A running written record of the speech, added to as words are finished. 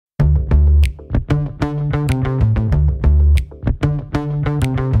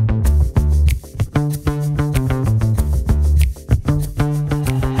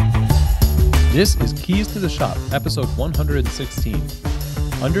This is Keys to the Shop, episode 116,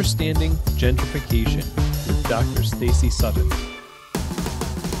 Understanding Gentrification with Dr. Stacey Sutton.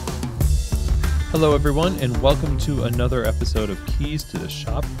 Hello everyone, and welcome to another episode of Keys to the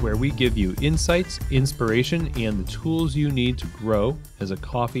Shop, where we give you insights, inspiration, and the tools you need to grow as a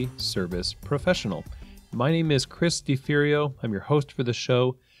coffee service professional. My name is Chris DeFirio. I'm your host for the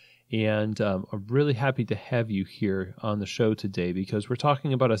show, and I'm really happy to have you here on the show today because we're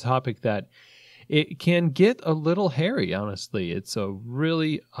talking about a topic that it can get a little hairy, honestly. It's a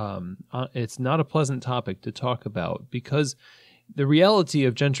really, it's not a pleasant topic to talk about because the reality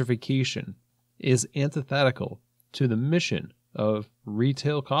of gentrification is antithetical to the mission of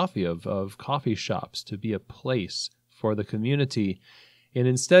retail coffee, of coffee shops, to be a place for the community. And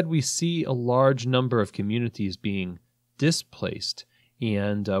instead, we see a large number of communities being displaced.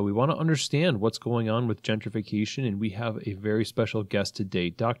 And we want to understand what's going on with gentrification, and we have a very special guest today.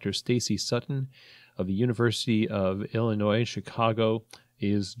 Dr. Stacey Sutton of the University of Illinois, Chicago,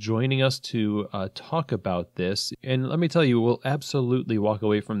 is joining us to talk about this. And let me tell you, we'll absolutely walk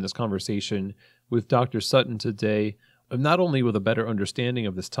away from this conversation with Dr. Sutton today, not only with a better understanding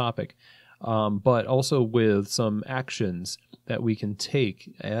of this topic, but also with some actions that we can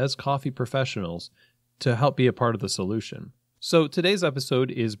take as coffee professionals to help be a part of the solution. So today's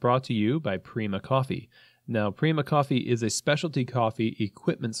episode is brought to you by Prima Coffee. Now, Prima Coffee is a specialty coffee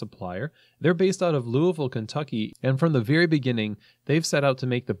equipment supplier. They're based out of Louisville, Kentucky, and from the very beginning, they've set out to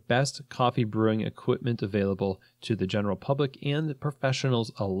make the best coffee brewing equipment available to the general public and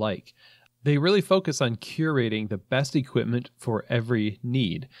professionals alike. They really focus on curating the best equipment for every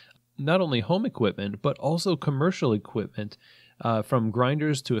need, not only home equipment, but also commercial equipment, from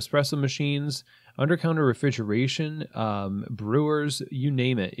grinders to espresso machines, under-counter refrigeration, brewers, you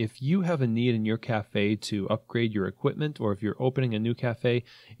name it. If you have a need in your cafe to upgrade your equipment, or if you're opening a new cafe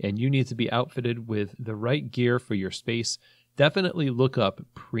and you need to be outfitted with the right gear for your space, definitely look up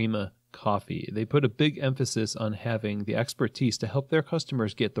Prima Coffee. They put a big emphasis on having the expertise to help their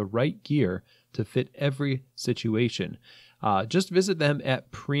customers get the right gear to fit every situation. Just visit them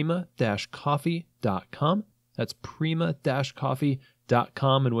at prima-coffee.com. That's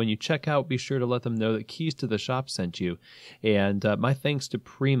prima-coffee.com. And when you check out, be sure to let them know that Keys to the Shop sent you. And my thanks to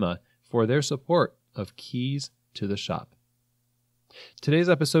Prima for their support of Keys to the Shop. Today's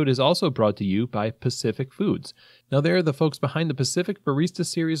episode is also brought to you by Pacific Foods. Now, they're the folks behind the Pacific Barista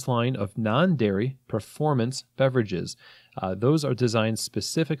Series line of non-dairy performance beverages. Those are designed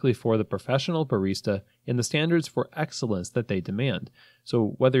specifically for the professional barista and the standards for excellence that they demand.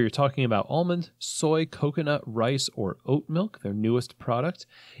 So whether you're talking about almond, soy, coconut, rice, or oat milk, their newest product,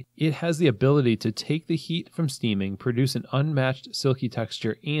 it has the ability to take the heat from steaming, produce an unmatched silky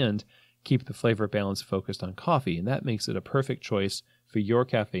texture, and keep the flavor balance focused on coffee, and that makes it a perfect choice for your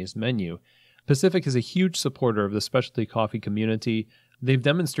cafe's menu. Pacific is a huge supporter of the specialty coffee community. They've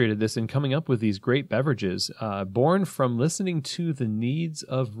demonstrated this in coming up with these great beverages, born from listening to the needs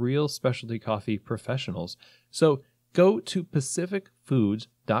of real specialty coffee professionals. So go to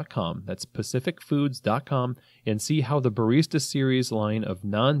pacificfoods.com, that's pacificfoods.com, and see how the Barista Series line of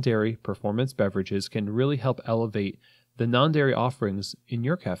non-dairy performance beverages can really help elevate the non-dairy offerings in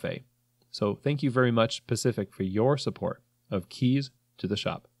your cafe. So thank you very much, Pacific, for your support of Keys to the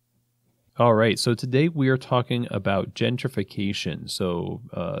Shop. All right, so today we are talking about gentrification. So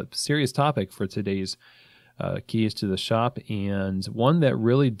serious topic for today's Keys to the Shop, and one that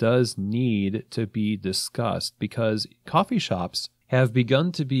really does need to be discussed because coffee shops have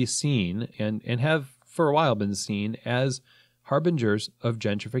begun to be seen and have for a while been seen as harbingers of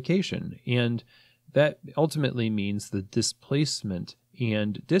gentrification. And that ultimately means the displacement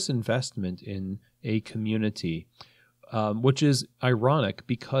and disinvestment in a community, which is ironic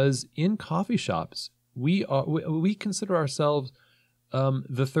because in coffee shops, we consider ourselves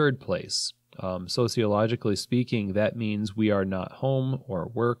the third place. Sociologically speaking, that means we are not home or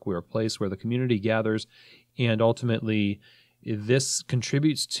work. We're a place where the community gathers, and ultimately this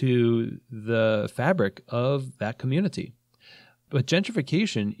contributes to the fabric of that community. But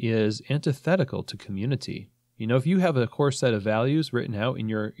gentrification is antithetical to community. You know, if you have a core set of values written out in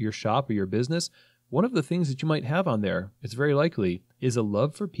your shop or your business, one of the things that you might have on there, it's very likely, is a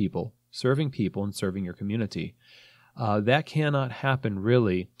love for people, and serving your community. That cannot happen,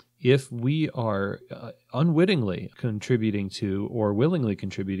 really, if we are unwittingly contributing to or willingly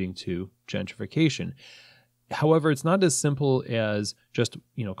contributing to gentrification. However, it's not as simple as just,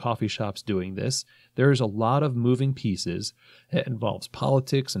 coffee shops doing this. There's a lot of moving pieces. It involves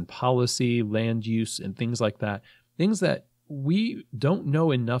politics and policy, land use, and things like that. Things that we don't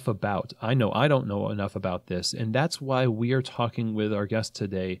know enough about. I know I don't know enough about this, and that's why we are talking with our guest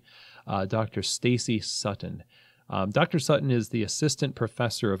today Dr. Stacey Sutton. Dr. Sutton is the Assistant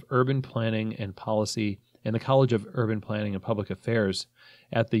Professor of Urban Planning and Policy in the College of Urban Planning and Public Affairs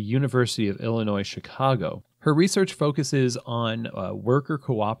at the University of Illinois, Chicago. Her research focuses on worker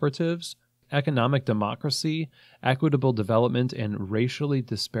cooperatives, economic democracy, equitable development, and racially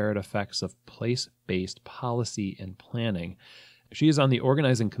disparate effects of place-based policy and planning. She is on the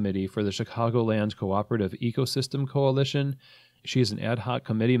organizing committee for the Chicagoland Cooperative Ecosystem Coalition. She is an ad hoc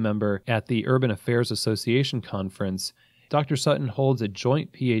committee member at the Urban Affairs Association Conference. Dr. Sutton holds a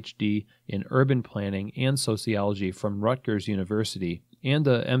joint PhD in urban planning and sociology from Rutgers University and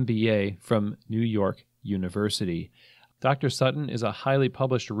an MBA from New York University. Dr. Sutton is a highly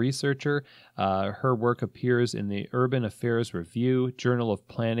published researcher. Her work appears in the Urban Affairs Review, Journal of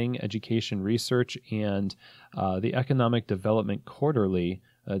Planning, Education Research, and the Economic Development Quarterly,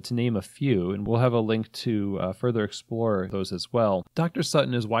 to name a few, and we'll have a link to further explore those as well. Dr.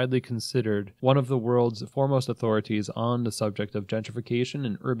 Sutton is widely considered one of the world's foremost authorities on the subject of gentrification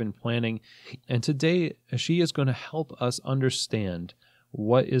and urban planning, and today she is going to help us understand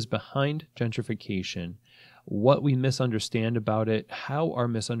what is behind gentrification, what we misunderstand about it, how our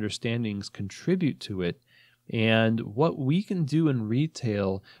misunderstandings contribute to it, and what we can do in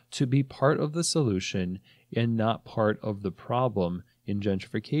retail to be part of the solution and not part of the problem in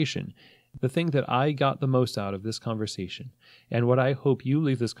gentrification. The thing that I got the most out of this conversation, and what I hope you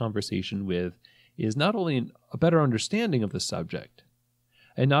leave this conversation with, is not only a better understanding of the subject,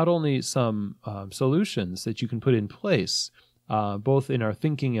 and not only some solutions that you can put in place, both in our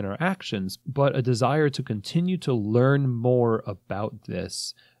thinking and our actions, but a desire to continue to learn more about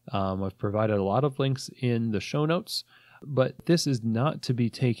this. I've provided a lot of links in the show notes, but this is not to be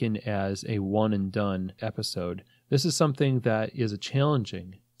taken as a one-and-done episode. This is something that is a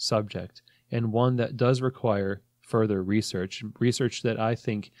challenging subject and one that does require further research that I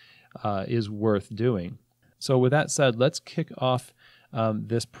think is worth doing. So with that said, let's kick off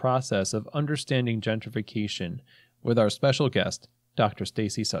this process of understanding gentrification with our special guest, Dr.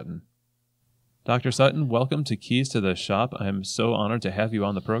 Stacey Sutton. Dr. Sutton, welcome to Keys to the Shop. I'm so honored to have you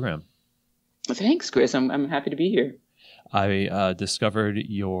on the program. Thanks, Chris. I'm happy to be here. I discovered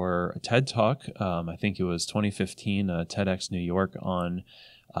your TED Talk, I think it was 2015, TEDx New York, on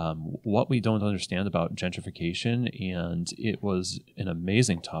what we don't understand about gentrification, and it was an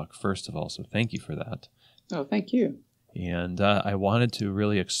amazing talk, first of all, so thank you for that. Oh, thank you. And I wanted to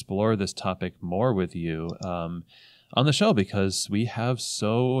really explore this topic more with you on the show because we have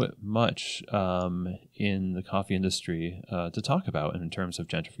so much in the coffee industry to talk about in terms of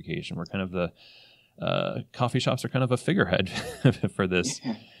gentrification. We're kind of the coffee shops are kind of a figurehead for this,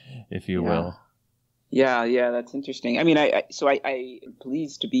 if you will. Yeah, that's interesting. I mean, I'm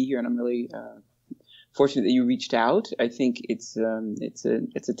pleased to be here, and I'm really fortunate that you reached out. I think it's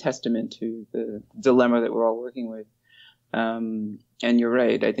a testament to the dilemma that we're all working with. And you're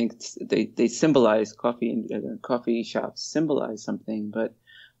right. I think they symbolize coffee shops symbolize something, but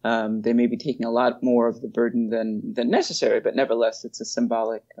they may be taking a lot more of the burden than necessary. But nevertheless, it's a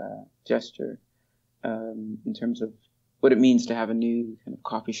symbolic gesture in terms of what it means to have a new kind of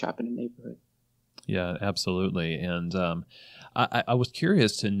coffee shop in a neighborhood. Yeah, absolutely. And I was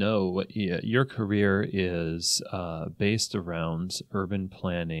curious to know what your career is based around urban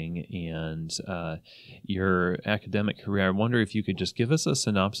planning and your academic career. I wonder if you could just give us a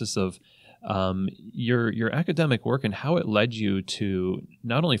synopsis of your academic work and how it led you to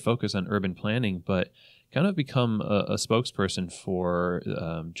not only focus on urban planning, but kind of become a spokesperson for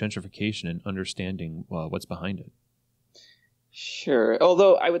gentrification and understanding what's behind it. Sure.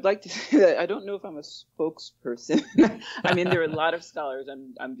 Although I would like to say that I don't know if I'm a spokesperson. I mean, there are a lot of scholars.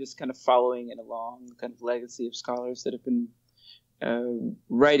 I'm just kind of following in a long kind of legacy of scholars that have been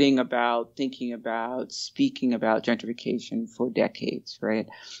writing about, thinking about, speaking about gentrification for decades, right?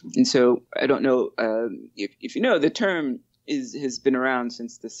 And so I don't know if you know, the term has been around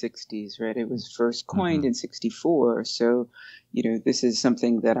since the 60s, right? It was first coined in 1964. So, this is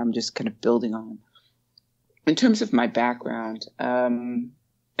something that I'm just kind of building on. In terms of my background,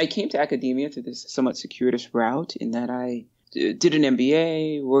 I came to academia through this somewhat circuitous route in that I did an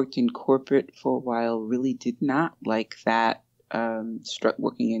MBA, worked in corporate for a while, really did not like that,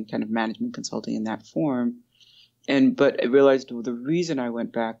 working in kind of management consulting in that form. But I realized the reason I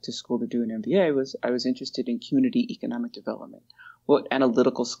went back to school to do an MBA was I was interested in community economic development. What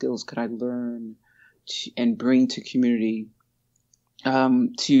analytical skills could I learn and bring to community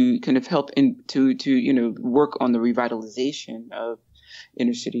to kind of help to work on the revitalization of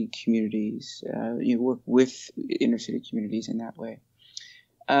inner city communities, work with inner city communities in that way.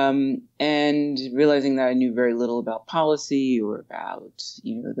 And realizing that I knew very little about policy or about,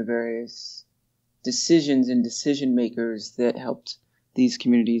 the various decisions and decision makers that helped these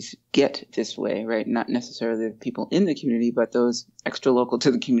communities get this way, right? Not necessarily the people in the community, but those extra local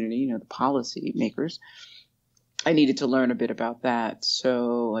to the community, the policy makers. I needed to learn a bit about that.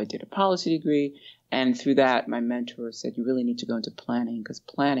 So I did a policy degree. And through that, my mentor said, you really need to go into planning, because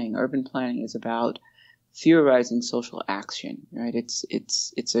urban planning is about theorizing social action, right?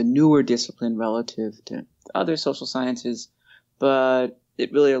 It's a newer discipline relative to other social sciences, but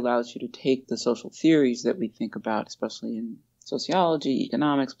it really allows you to take the social theories that we think about, especially in sociology,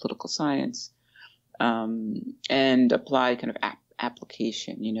 economics, political science, and apply kind of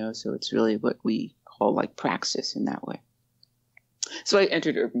application, so it's really what we call like praxis in that way. So I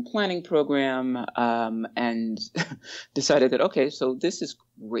entered an urban planning program and decided that, okay, so this is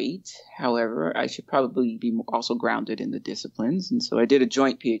great. However, I should probably be also grounded in the disciplines. And so I did a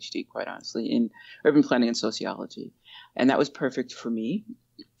joint PhD, quite honestly, in urban planning and sociology. And that was perfect for me.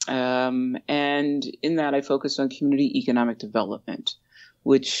 And in that, I focused on community economic development,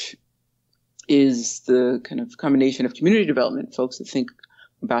 which is the kind of combination of community development, folks that think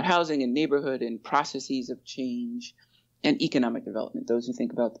about housing and neighborhood and processes of change, and economic development, those who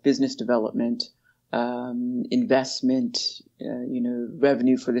think about business development, investment,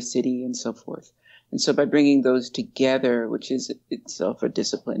 revenue for the city and so forth. And so by bringing those together, which is itself a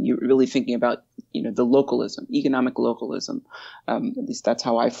discipline, you're really thinking about, the localism, economic localism. At least that's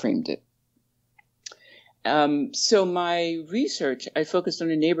how I framed it. So my research, I focused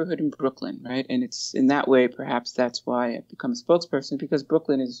on a neighborhood in Brooklyn, right? And it's in that way, perhaps that's why I've become a spokesperson, because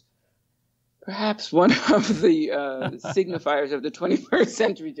Brooklyn is perhaps one of the signifiers of the 21st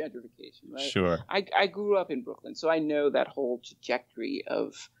century gentrification, right? Sure. I grew up in Brooklyn, so I know that whole trajectory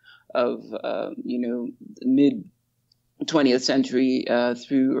of mid 20th century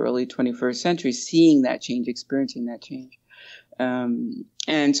through early 21st century, seeing that change, experiencing that change.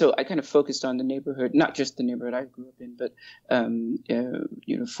 And so I kind of focused on the neighborhood, not just the neighborhood I grew up in, but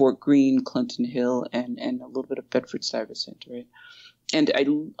Fort Greene, Clinton Hill, and a little bit of Bedford-Stuyvesant, right? And I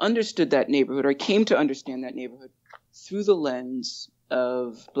understood that neighborhood, or I came to understand that neighborhood through the lens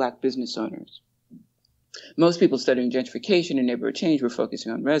of Black business owners. Most people studying gentrification and neighborhood change were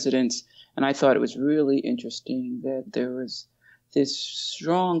focusing on residents, and I thought it was really interesting that there was this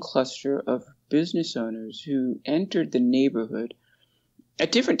strong cluster of business owners who entered the neighborhood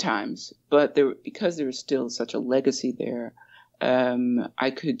at different times, but because there was still such a legacy there,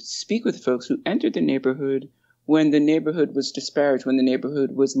 I could speak with folks who entered the neighborhood when the neighborhood was disparaged, when the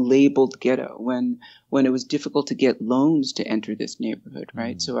neighborhood was labeled ghetto, when it was difficult to get loans to enter this neighborhood,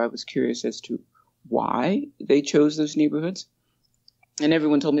 right? So I was curious as to why they chose those neighborhoods. And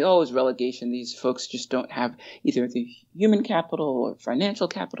everyone told me, oh, it's relegation. These folks just don't have either the human capital or financial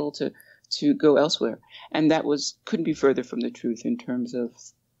capital to go elsewhere. And that couldn't be further from the truth in terms of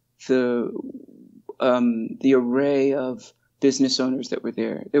the array of business owners that were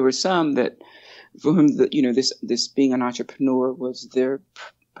there. There were some that for whom this being an entrepreneur was their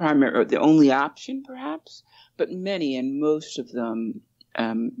primary or the only option, perhaps. But many and most of them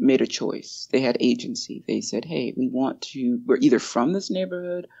made a choice. They had agency. They said, hey, we're either from this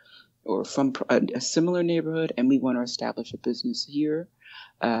neighborhood or from a similar neighborhood, and we want to establish a business here.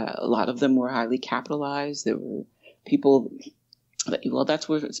 A lot of them were highly capitalized. There were people that's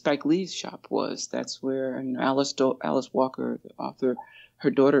where Spike Lee's shop was. That's where Alice Walker, the author, her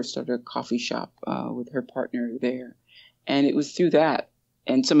daughter started a coffee shop with her partner there. And it was through that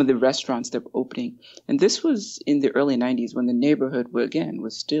and some of the restaurants that were opening. And this was in the early 90s when the neighborhood,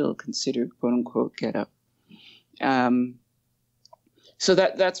 was still considered, quote unquote, ghetto. So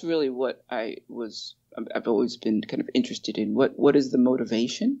that's really what I've always been kind of interested in. What is the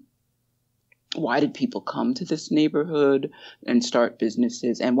motivation? Why did people come to this neighborhood and start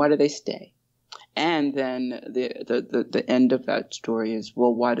businesses? And why do they stay? And then the end of that story is,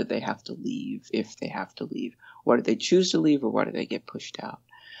 well, why do they have to leave if they have to leave? Why do they choose to leave, or why do they get pushed out?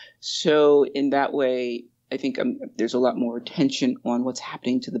 So in that way, I think there's a lot more attention on what's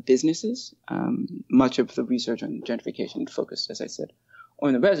happening to the businesses. Much of the research on gentrification focused, as I said,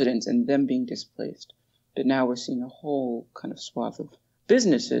 on the residents and them being displaced. But now we're seeing a whole kind of swath of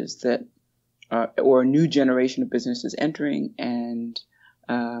businesses that, or a new generation of businesses entering, and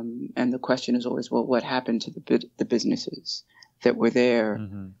the question is always, well, what happened to the businesses that were there?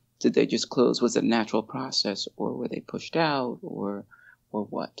 Mm-hmm. Did they just close? Was it a natural process, or were they pushed out, or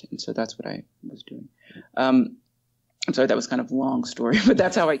what? And so that's what I was doing. I'm sorry, that was kind of a long story, but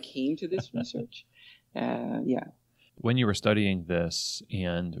that's how I came to this research. Yeah. When you were studying this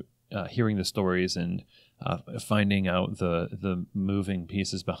and hearing the stories and finding out the moving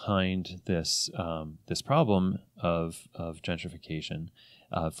pieces behind this problem of gentrification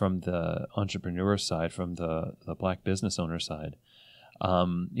from the entrepreneur side, from the Black business owner side.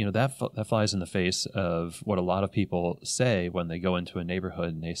 That flies in the face of what a lot of people say when they go into a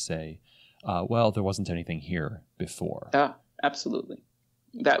neighborhood and they say, well, there wasn't anything here before. Absolutely.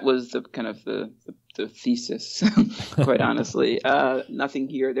 That was the kind of the thesis, quite honestly. Nothing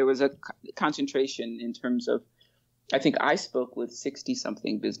here. There was a concentration in terms of, I think I spoke with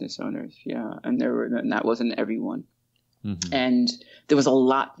 60-something business owners, and that wasn't everyone. Mm-hmm. And there was a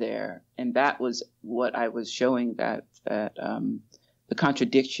lot there, and that was what I was showing, that the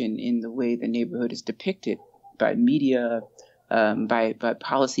contradiction in the way the neighborhood is depicted by media, by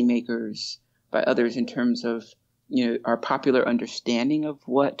policymakers, by others, in terms of our popular understanding of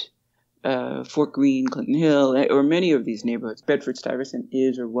what Fort Greene, Clinton Hill, or many of these neighborhoods, Bedford-Stuyvesant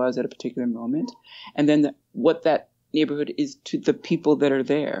is or was at a particular moment, and then what that neighborhood is to the people that are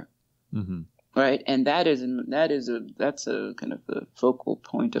there, mm-hmm. right? And that's a kind of the focal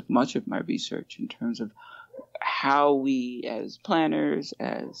point of much of my research in terms of how we, as planners,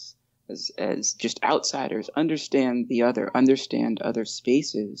 as just outsiders, understand other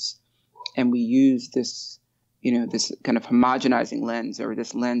spaces, and we use this kind of homogenizing lens, or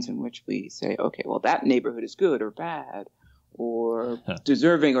this lens in which we say, okay, well, that neighborhood is good or bad, or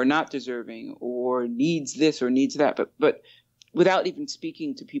deserving or not deserving, or needs this or needs that, but without even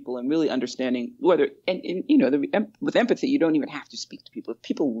speaking to people and really understanding whether, with empathy, you don't even have to speak to people. If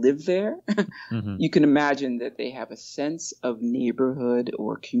people live there, mm-hmm. you can imagine that they have a sense of neighborhood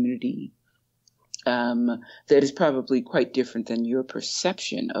or community that is probably quite different than your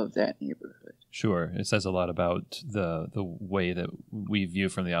perception of that neighborhood. Sure. It says a lot about the way that we view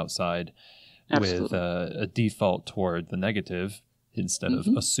from the outside. Absolutely. With a default toward the negative instead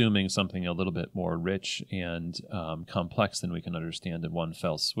mm-hmm. of assuming something a little bit more rich and complex than we can understand in one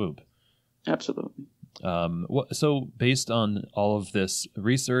fell swoop. Absolutely. So based on all of this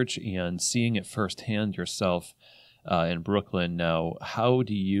research and seeing it firsthand yourself in Brooklyn now, how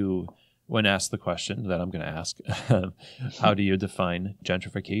do you, when asked the question that I'm going to ask, how do you define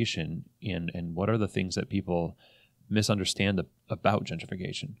gentrification, and what are the things that people misunderstand about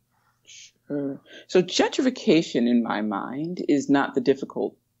gentrification? Sure. So gentrification, in my mind, is not the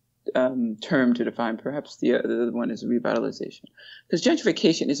difficult term to define. Perhaps the other one is revitalization, because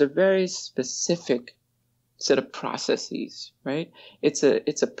gentrification is a very specific set of processes, right? It's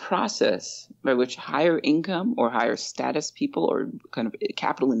a process by which higher income or higher status people, or kind of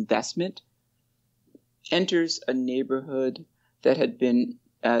capital investment, enters a neighborhood that had been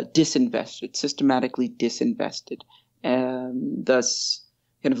disinvested, systematically disinvested, and thus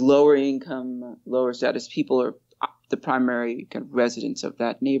kind of lower income, lower status people are the primary kind of residents of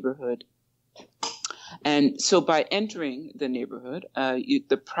that neighborhood. And so by entering the neighborhood,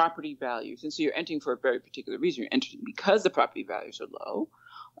 the property values, and so you're entering for a very particular reason. You're entering because the property values are low,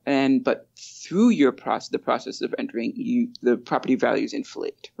 but through the process of entering, the property values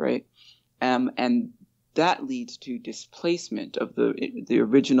inflate, right? And that leads to displacement of the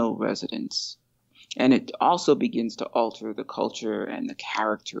original residents. And it also begins to alter the culture and the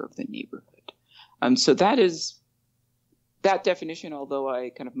character of the neighborhood. So that definition, although I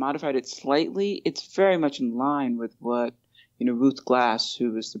kind of modified it slightly, it's very much in line with what, Ruth Glass,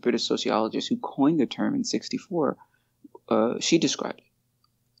 who was the British sociologist who coined the term in 1964, she described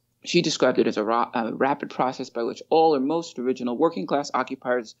it. She described it as a rapid process by which all or most original working class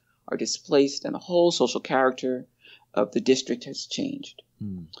occupiers are displaced and the whole social character of the district has changed.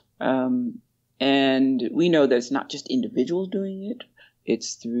 And we know that it's not just individuals doing it.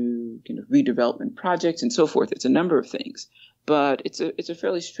 It's through redevelopment projects and so forth. It's a number of things, but it's a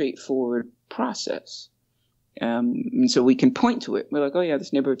fairly straightforward process. And so we can point to it. We're like, oh yeah,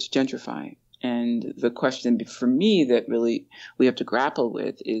 this neighborhood's gentrifying. And the question for me that really we have to grapple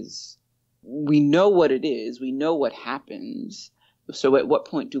with is, we know what it is. We know what happens. So at what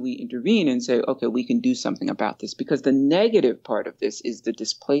point do we intervene and say, okay, we can do something about this? Because the negative part of this is the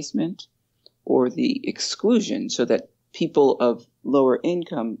displacement or the exclusion, so that people of lower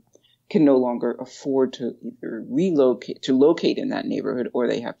income can no longer afford to either locate in that neighborhood, or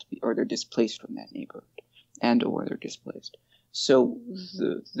they're displaced from that neighborhood, or they're displaced. So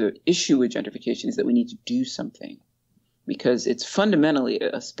the issue with gentrification is that we need to do something, because it's fundamentally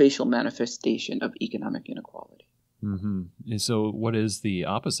a spatial manifestation of economic inequality. Mm-hmm. And so what is the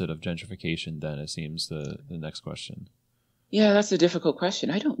opposite of gentrification then, it seems, the next question? Yeah, that's a difficult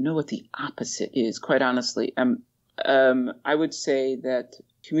question. I don't know what the opposite is, quite honestly. I would say that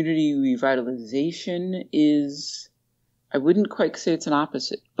community revitalization is I wouldn't quite say it's an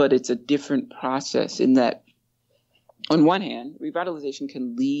opposite, but it's a different process in that, on one hand, revitalization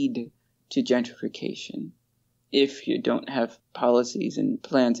can lead to gentrification if you don't have policies and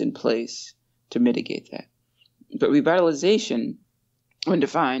plans in place to mitigate that. But revitalization, when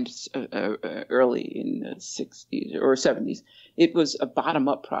defined early in the 60s or 70s, it was a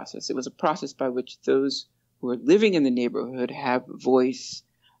bottom-up process. It was a process by which those who are living in the neighborhood have voice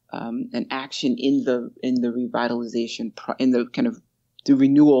and action in the revitalization, in the kind of the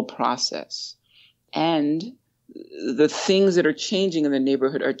renewal process. And the things that are changing in the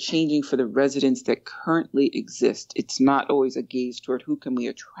neighborhood are changing for the residents that currently exist. It's not always a gaze toward who can we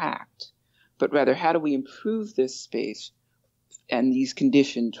attract, but rather how do we improve this space and these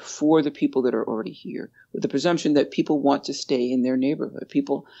conditions for the people that are already here, with the presumption that people want to stay in their neighborhood.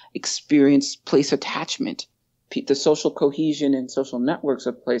 People experience place attachment, the social cohesion and social networks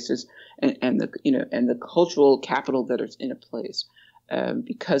of places, and the cultural capital that is in a place.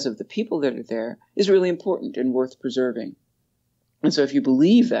 Because of the people that are there, is really important and worth preserving. And so if you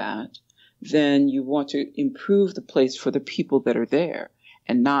believe that, then you want to improve the place for the people that are there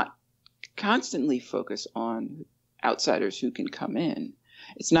and not constantly focus on outsiders who can come in.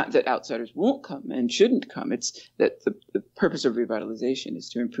 It's not that outsiders won't come and shouldn't come. It's that the purpose of revitalization is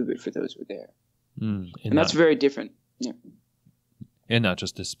to improve it for those who are there. And that's very different. Yeah. And not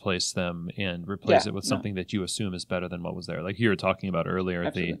just displace them and replace it with something that you assume is better than what was there. Like you were talking about earlier,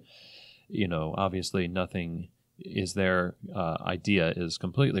 Absolutely. Obviously nothing is their idea is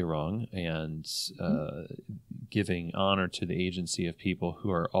completely wrong, and giving honor to the agency of people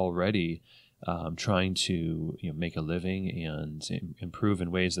who are already trying to make a living and improve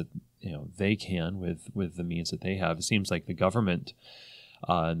in ways that they can with the means that they have. It seems like the government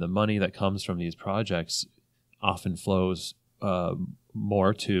and the money that comes from these projects often flows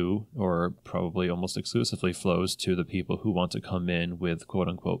more to, or probably almost exclusively flows to, the people who want to come in with quote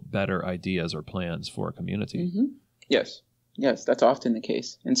unquote better ideas or plans for a community. Mm-hmm. Yes, that's often the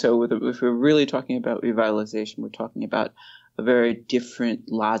case. And so if we're really talking about revitalization, we're talking about a very different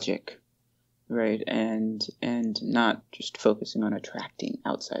logic, right? And not just focusing on attracting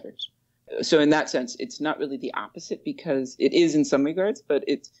outsiders. So in that sense, it's not really the opposite, because it is in some regards, but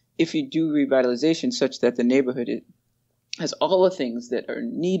it's, if you do revitalization such that the neighborhood has all the things that are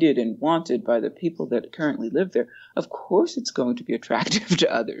needed and wanted by the people that currently live there, of course it's going to be attractive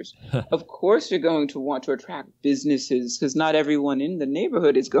to others. Of course you're going to want to attract businesses, because not everyone in the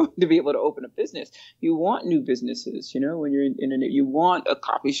neighborhood is going to be able to open a business. You want new businesses, when you're you want a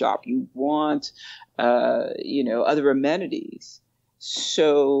coffee shop, you want, other amenities.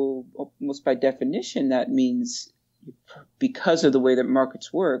 So almost by definition, that means, because of the way that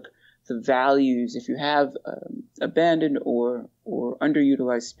markets work, the values, if you have abandoned or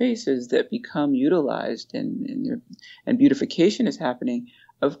underutilized spaces that become utilized and beautification is happening,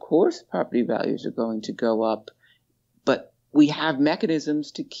 of course property values are going to go up. But we have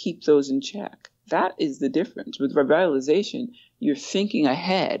mechanisms to keep those in check. That is the difference. With revitalization, you're thinking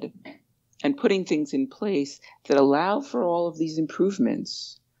ahead and putting things in place that allow for all of these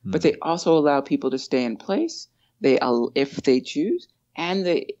improvements, but they also allow people to stay in place, if they choose. And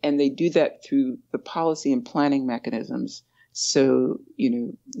they do that through the policy and planning mechanisms. So,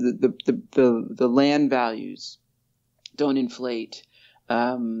 the land values don't inflate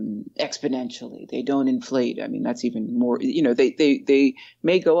exponentially. They don't inflate. I mean, that's even more, they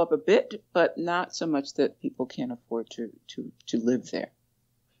may go up a bit, but not so much that people can't afford to live there.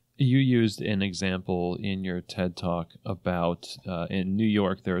 You used an example in your TED Talk about in New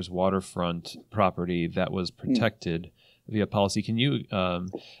York, there is waterfront property that was protected via policy. Can you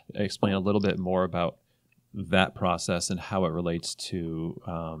explain a little bit more about that process and how it relates to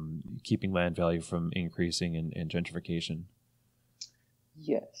keeping land value from increasing in gentrification?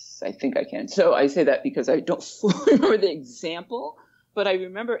 Yes, I think I can. So I say that because I don't fully remember the example, but I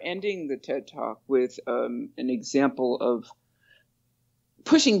remember ending the TED Talk with an example of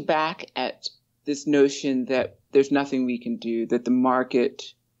pushing back at this notion that there's nothing we can do, that the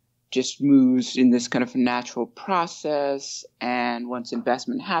market just moves in this kind of natural process, and once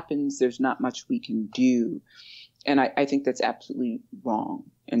investment happens, there's not much we can do. And I think that's absolutely wrong.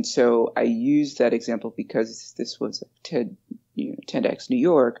 And so I use that example because this was TEDx New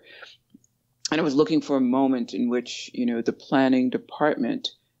York, and I was looking for a moment in which, the planning department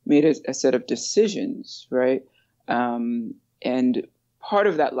made a set of decisions, right? And part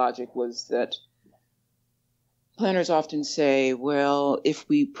of that logic was that planners often say, well, if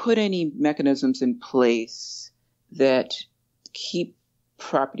we put any mechanisms in place that keep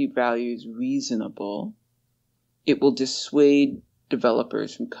property values reasonable, it will dissuade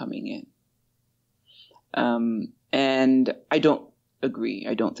developers from coming in. And I don't agree.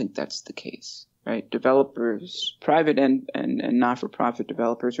 I don't think that's the case, right? Developers, private and not-for-profit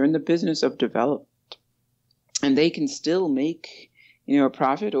developers, are in the business of development. And they can still make, a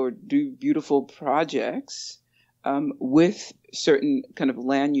profit or do beautiful projects with certain kind of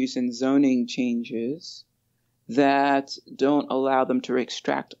land use and zoning changes that don't allow them to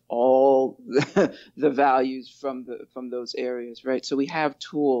extract all the values from those areas, right? So we have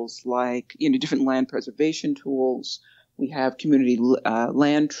tools like, different land preservation tools. We have community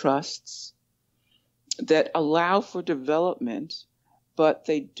land trusts that allow for development, but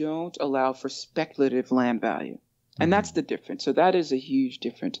they don't allow for speculative land value. And that's the difference. So that is a huge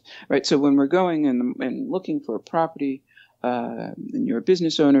difference, right? So when we're going and looking for a property, and you're a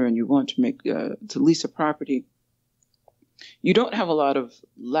business owner and you want to lease a property, you don't have a lot of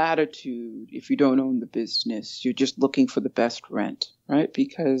latitude if you don't own the business. You're just looking for the best rent, right?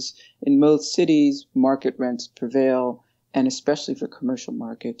 Because in most cities, market rents prevail, and especially for commercial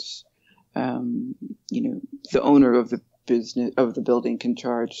markets, the owner of the business, of the building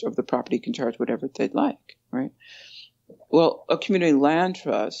of the property can charge whatever they'd like, right? Well, a community land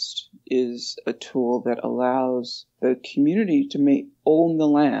trust is a tool that allows the community to own the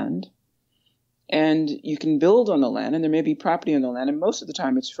land, and you can build on the land, and there may be property on the land, and most of the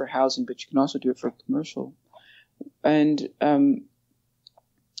time it's for housing, but you can also do it for commercial. And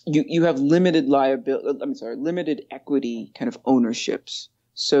you have limited limited equity kind of ownerships,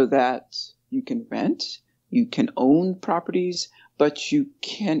 so that you can rent, you can own properties, but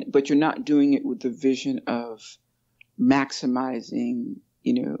you're not doing it with the vision of maximizing,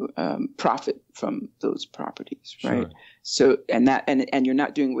 profit from those properties, right? Sure. So, and you're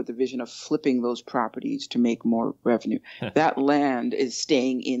not doing it with the vision of flipping those properties to make more revenue. That land is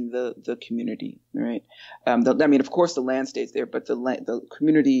staying in the community, right? Of course the land stays there, but the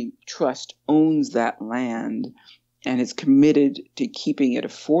community trust owns that land and is committed to keeping it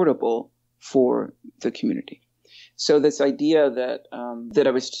affordable for the community. So this idea that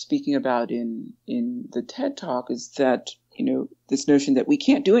I was speaking about in the TED Talk is that, this notion that we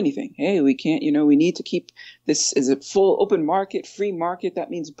can't do anything. Hey, we can't, we need to keep this as a full open market, free market.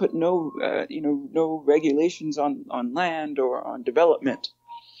 That means put no regulations on land or on development.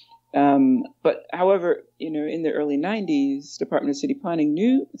 But however, in the early 90s, Department of City Planning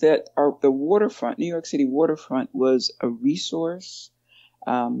knew that the waterfront, New York City waterfront, was a resource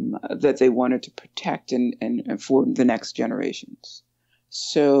that they wanted to protect and for the next generations.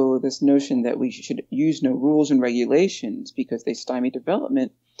 So this notion that we should use no rules and regulations because they stymie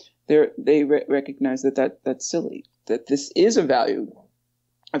development, they recognize that's silly, that this is a value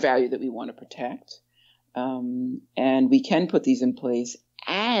that we want to protect, and we can put these in place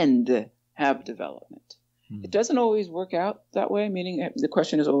and have development. It doesn't always work out that way, meaning the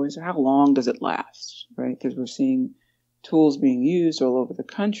question is always, how long does it last, right? Because we're seeing tools being used all over the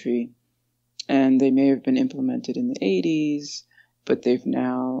country, and they may have been implemented in the 80s, but they're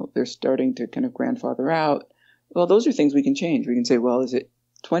starting to kind of grandfather out. Well, those are things we can change. We can say, well, is it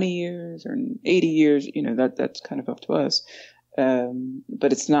 20 years or 80 years? That's kind of up to us.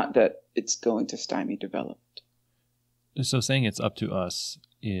 But it's not that it's going to stymie development. So saying it's up to us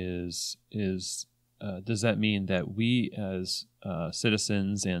is does that mean that we as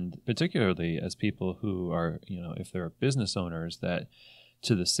citizens, and particularly as people who are, if they're business owners, that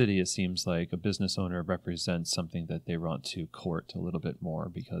to the city it seems like a business owner represents something that they want to court a little bit more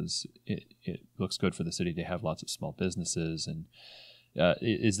because it looks good for the city to have lots of small businesses? And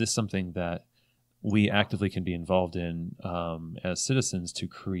is this something that we actively can be involved in as citizens to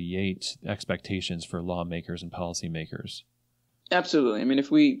create expectations for lawmakers and policymakers? Absolutely. If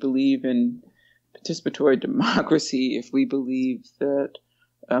we believe in participatory democracy, if we believe that,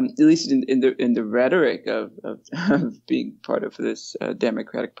 at least in the rhetoric of being part of this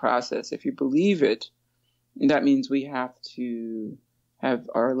democratic process, if you believe it, that means we have to have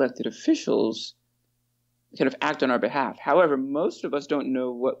our elected officials kind of act on our behalf. However, most of us don't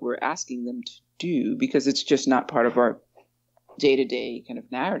know what we're asking them to do because it's just not part of our day-to-day kind of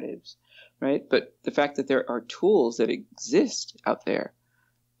narratives, right? But the fact that there are tools that exist out there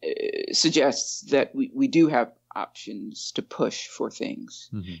suggests that we do have options to push for things.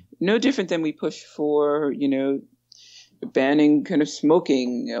 Mm-hmm. No different than we push for, banning kind of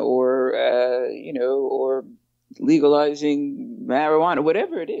smoking or legalizing marijuana,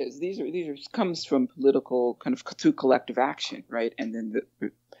 whatever it is. These are comes from political kind of through collective action, right? And then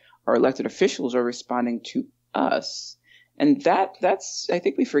our elected officials are responding to us, and that's I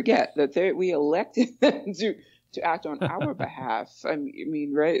think we forget that we elected them to act on our behalf. I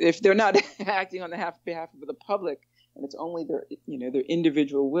mean, right? If they're not acting on behalf of the public, and it's only their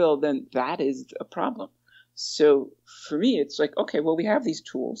individual will, then that is a problem. So for me, it's like, okay, well, we have these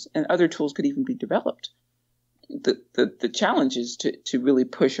tools, and other tools could even be developed. The challenge is to really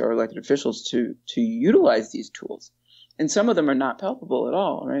push our elected officials to utilize these tools. And some of them are not palpable at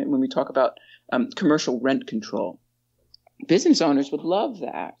all, right? When we talk about commercial rent control, business owners would love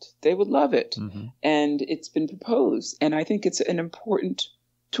that. They would love it. Mm-hmm. And it's been proposed. And I think it's an important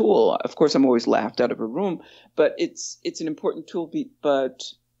tool. Of course, I'm always laughed out of a room, but it's an important tool, but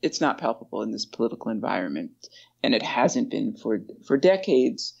it's not palpable in this political environment. And it hasn't been for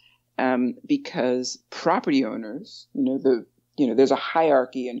decades. Because property owners, there's a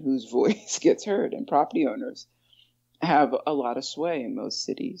hierarchy in whose voice gets heard, and property owners have a lot of sway in most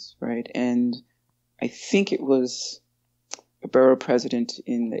cities, right? And I think it was a borough president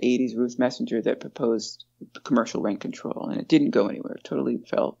in the 80s, Ruth Messenger, that proposed commercial rent control, and it didn't go anywhere. It totally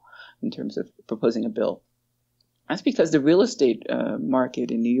fell in terms of proposing a bill. That's because the real estate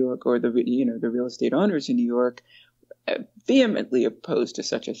market in New York, or the real estate owners in New York, vehemently opposed to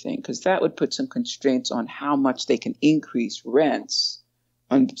such a thing, because that would put some constraints on how much they can increase rents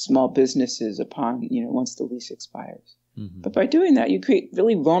on small businesses upon, once the lease expires. Mm-hmm. But by doing that, you create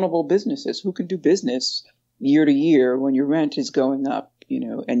really vulnerable businesses who can do business year to year when your rent is going up,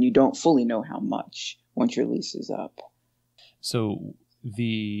 and you don't fully know how much once your lease is up. So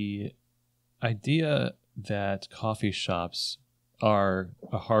the idea that coffee shops are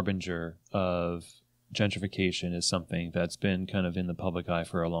a harbinger of gentrification is something that's been kind of in the public eye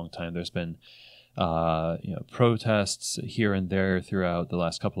for a long time. There's been, protests here and there throughout the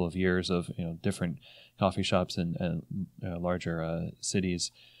last couple of years of, different coffee shops and larger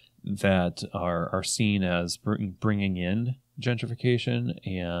cities that are seen as bringing in gentrification.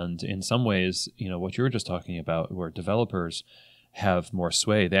 And in some ways, what you were just talking about, where developers have more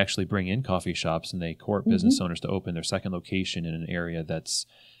sway, they actually bring in coffee shops and they court mm-hmm. business owners to open their second location in an area that's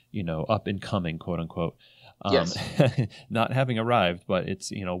up and coming, quote unquote. Yes. Not having arrived, but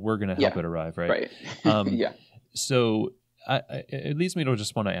it's, we're going to help it arrive, right? Right. Yeah. So it leads me to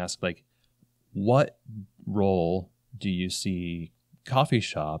just want to ask, like, what role do you see coffee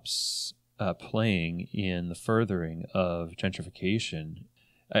shops playing in the furthering of gentrification?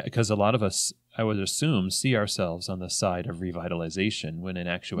 Because a lot of us, I would assume, see ourselves on the side of revitalization, when in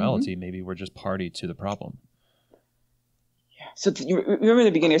actuality, mm-hmm. maybe we're just party to the problem. So you remember in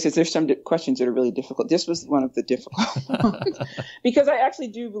the beginning I said there's some questions that are really difficult. This was one of the difficult ones, because I actually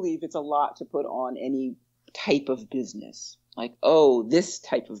do believe it's a lot to put on any type of business. Like, oh, this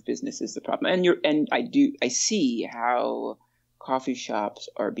type of business is the problem, and I see how coffee shops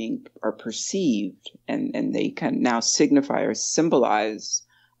are perceived, and they can now signify or symbolize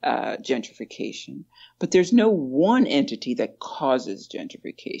gentrification. But there's no one entity that causes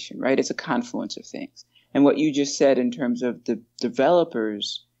gentrification, right? It's a confluence of things. And what you just said in terms of the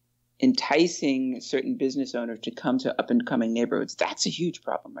developers enticing certain business owners to come to up-and-coming neighborhoods, that's a huge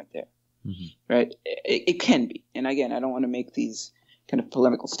problem right there, mm-hmm. right? It can be. And again, I don't want to make these kind of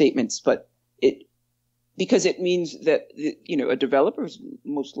polemical statements, but because it means that, a developer is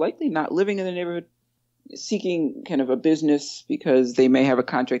most likely not living in the neighborhood, seeking kind of a business because they may have a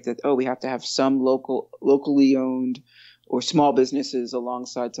contract that, we have to have some locally owned or small businesses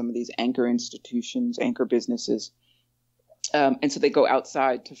alongside some of these anchor institutions, anchor businesses. And so they go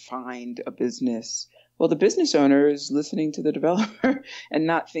outside to find a business. Well, the business owner is listening to the developer and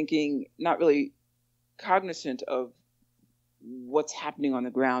not really cognizant of what's happening on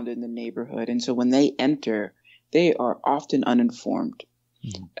the ground in the neighborhood. And so when they enter, they are often uninformed.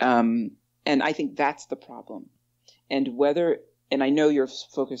 Mm-hmm. And I think that's the problem. And I know you're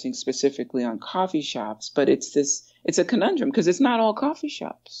focusing specifically on coffee shops, but it's a conundrum because it's not all coffee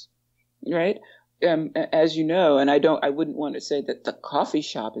shops, right? As you know, and I wouldn't want to say that the coffee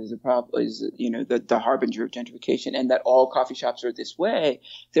shop is the problem, the harbinger of gentrification, and that all coffee shops are this way.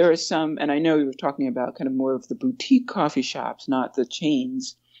 There are some, and I know you were talking about kind of more of the boutique coffee shops, not the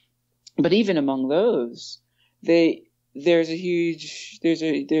chains, but even among those, there's a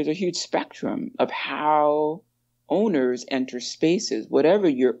huge spectrum of how owners enter spaces, whatever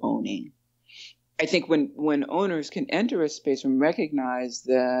you're owning. I think when owners can enter a space and recognize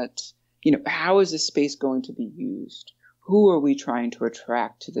that, how is this space going to be used? Who are we trying to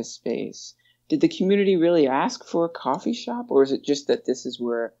attract to this space? Did the community really ask for a coffee shop, or is it just that this is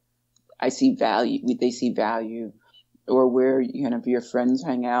where I see value, they see value, or where your friends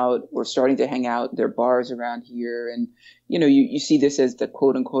hang out or starting to hang out, there are bars around here, and you see this as the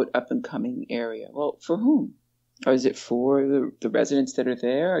quote unquote up and coming area. Well, for whom? Or is it for the residents that are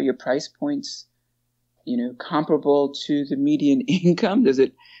there? Are your price points, comparable to the median income? Does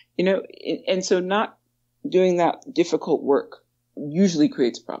it, and so not doing that difficult work usually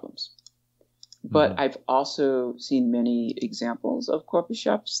creates problems. But I've also seen many examples of coffee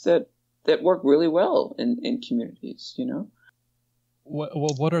shops that work really well in communities, you know.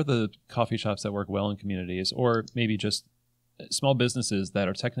 What are the coffee shops that work well in communities, or maybe just small businesses that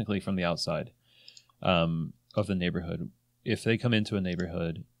are technically from the outside of the neighborhood? If they come into a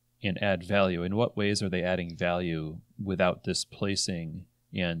neighborhood and add value, in what ways are they adding value without displacing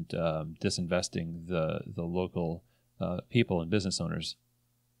and disinvesting the local people and business owners?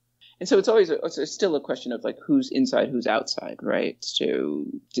 And so it's still a question of like who's inside, who's outside, right? So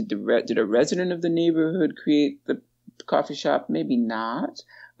did a resident of the neighborhood create the coffee shop? Maybe not,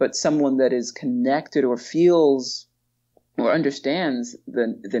 but someone that is connected or feels or understands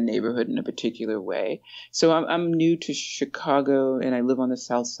the neighborhood in a particular way. So I'm new to Chicago and I live on the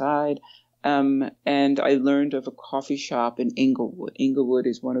South Side. And I learned of a coffee shop in Inglewood. Inglewood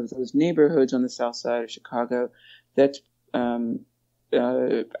is one of those neighborhoods on the South Side of Chicago that's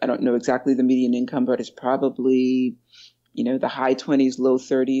I don't know exactly the median income, but it's probably, you know, the high 20s, low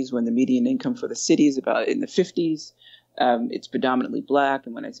 30s, when the median income for the city is about in the 50s. It's predominantly Black.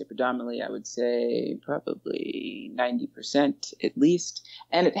 And when I say predominantly, I would say probably 90% at least.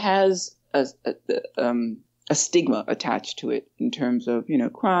 And it has a stigma attached to it in terms of, you know,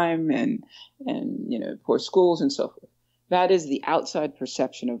 crime and, you know, poor schools and so forth. That is the outside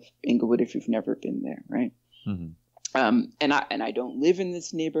perception of Inglewood if you've never been there, right? Mm-hmm. And I don't live in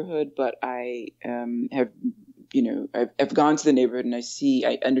this neighborhood, but I have, you know, I've gone to the neighborhood and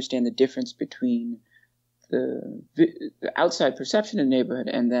I understand the difference between the outside perception of the neighborhood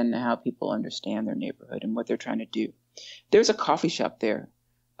and then how people understand their neighborhood and what they're trying to do. There's a coffee shop there.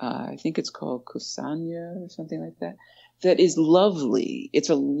 I think it's called Kusanya or something like that. That is lovely. It's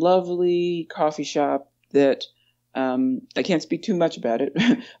a lovely coffee shop that I can't speak too much about it,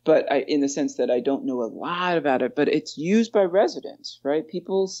 but in the sense that I don't know a lot about it, but it's used by residents, right?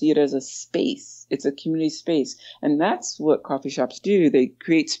 People see it as a space. It's a community space. And that's what coffee shops do. They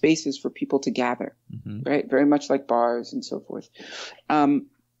create spaces for people to gather, right? Very much like bars and so forth. And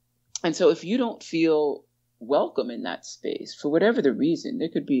so if you don't feel welcome in that space, for whatever the reason, there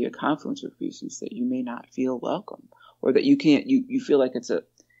could be a confluence of reasons that you may not feel welcome, or that you feel like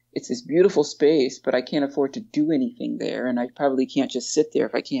it's this beautiful space, but I can't afford to do anything there, and I probably can't just sit there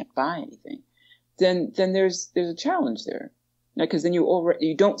if I can't buy anything. Then there's a challenge there, because then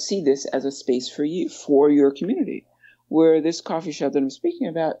you don't see this as a space for your community. Where this coffee shop that I'm speaking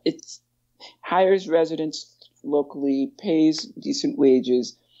about, it hires residents locally, pays decent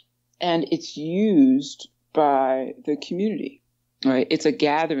wages, and it's used by the community. Right. It's a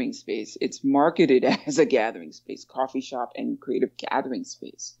gathering space. It's marketed as a gathering space, coffee shop and creative gathering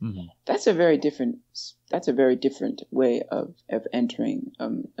space. Mm-hmm. That's a very different way of entering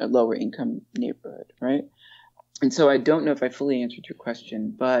a lower income neighborhood. Right. And so I don't know if I fully answered your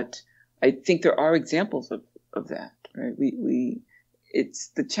question, but I think there are examples of that. Right. It's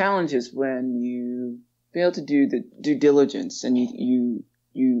the challenge is when you fail to do the due diligence and you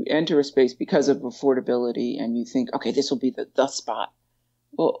enter a space because of affordability and you think, okay, this will be the spot.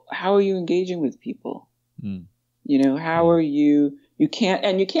 Well, how are you engaging with people? You know, how are you can't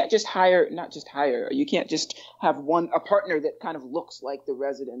just hire, you can't just have a partner that kind of looks like the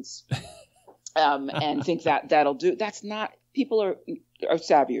residents and think that'll do. That's not, people are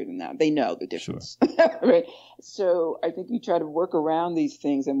savvier than that. They know the difference. Sure. Right. So I think we try to work around these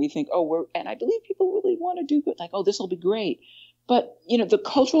things and we think, and I believe people really want to do good. Like, this will be great. But, you know, the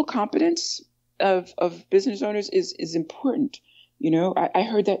cultural competence of business owners is important. You know, I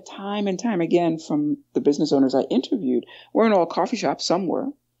heard that time and time again from the business owners I interviewed. We're in all coffee shops somewhere.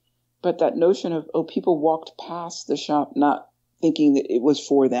 But that notion of, people walked past the shop not thinking that it was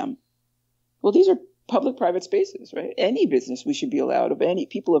for them. Well, these are public-private spaces, right? Any business we should be allowed, of any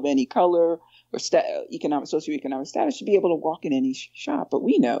people of any color or socioeconomic status should be able to walk in any shop. But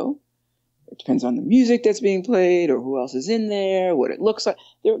we know it depends on the music that's being played or who else is in there, what it looks like.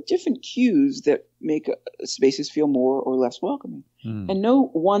 There are different cues that make spaces feel more or less welcoming. And no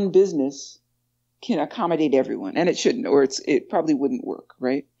one business can accommodate everyone, and it shouldn't, or it probably wouldn't work,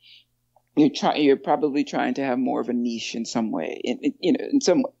 right? You're probably trying to have more of a niche in some way, in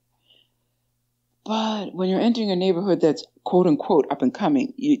some way. But when you're entering a neighborhood that's quote unquote up and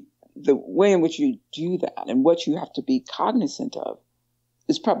coming, the way in which you do that and what you have to be cognizant of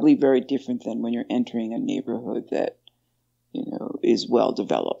is probably very different than when you're entering a neighborhood that, you know, is well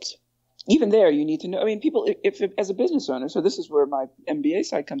developed. Even there, you need to know. I mean, people, if as a business owner, so this is where my MBA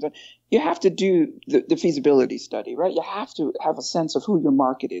side comes in, you have to do the feasibility study, right? You have to have a sense of who your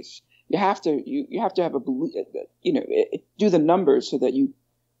market is. You have to have a belief, you know, do the numbers so that you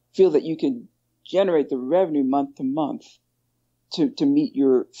feel that you can generate the revenue month to month to meet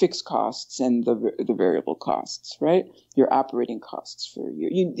your fixed costs and the variable costs, right? Your operating costs for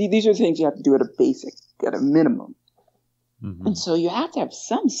these are things you have to do at a minimum. Mm-hmm. And so you have to have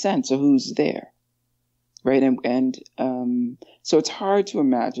some sense of who's there, right? And so it's hard to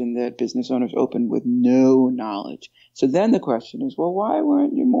imagine that business owners open with no knowledge. So then the question is, well, why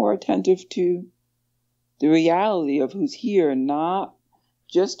weren't you more attentive to the reality of who's here and not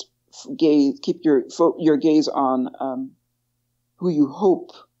just keep your gaze on who you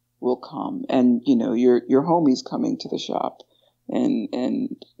hope will come, and your homie's coming to the shop, and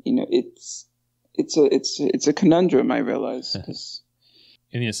it's a conundrum, I realize.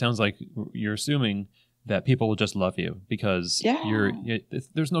 And it sounds like you're assuming that people will just love you because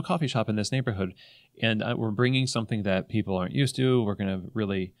there's no coffee shop in this neighborhood, and we're bringing something that people aren't used to. We're going to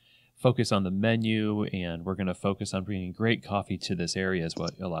really focus on the menu, and we're going to focus on bringing great coffee to this area is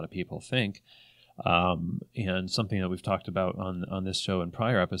what a lot of people think. And something that we've talked about on this show in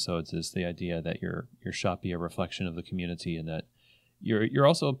prior episodes is the idea that your shop be a reflection of the community, and that you're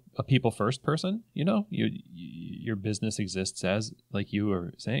also a people first person. Your business exists as, like you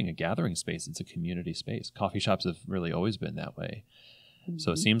were saying, a gathering space. It's a community space. Coffee shops have really always been that way. Mm-hmm.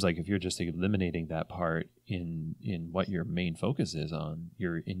 So it seems like if you're just eliminating that part in what your main focus is on,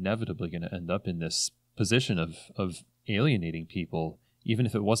 you're inevitably going to end up in this position of alienating people, even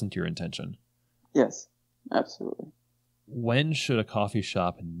if it wasn't your intention. Yes, absolutely. When should a coffee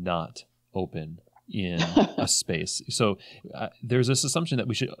shop not open in a space? So there's this assumption that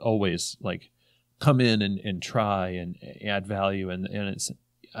we should always come in and try and add value. And it's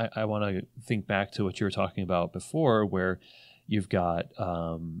I want to think back to what you were talking about before, where you've got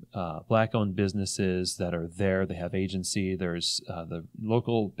Black-owned businesses that are there. They have agency. There's the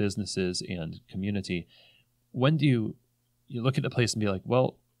local businesses and community. When do you look at the place and be like,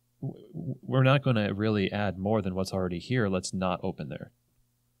 well, we're not going to really add more than what's already here. Let's not open there.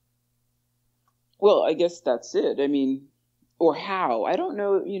 Well, I guess that's it. I mean, or how? I don't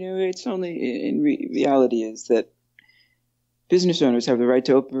know. It's only in reality is that business owners have the right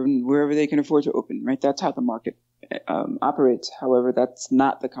to open wherever they can afford to open, right? That's how the market operates. However, that's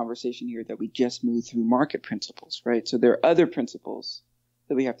not the conversation here, that we just move through market principles, right? So there are other principles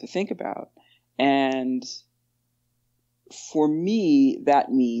that we have to think about. And for me,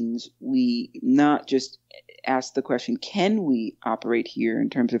 that means we not just ask the question, can we operate here in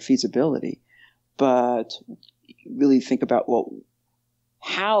terms of feasibility, but really think about, well,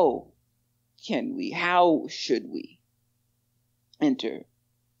 how can we, how should we enter?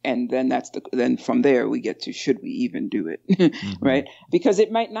 And then then from there we get to, should we even do it, mm-hmm. right? Because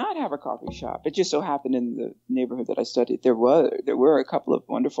it might not have a coffee shop. It just so happened in the neighborhood that I studied, there were a couple of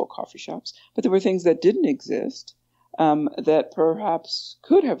wonderful coffee shops, but there were things that didn't exist that perhaps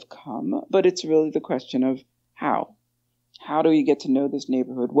could have come. But it's really the question of how. How do we get to know this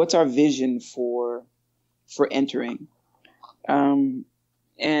neighborhood? What's our vision for entering? And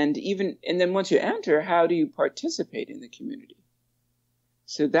then once you enter, how do you participate in the community?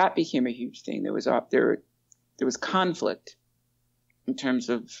 So that became a huge thing. There was conflict in terms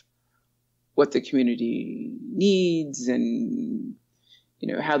of what the community needs, and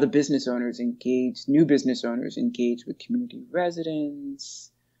how the new business owners engage with community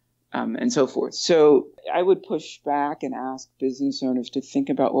residents, and so forth. So I would push back and ask business owners to think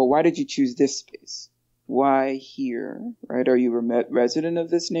about, well, why did you choose this space? Why here, right? Are you a resident of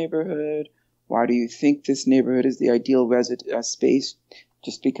this neighborhood? Why do you think this neighborhood is the ideal space?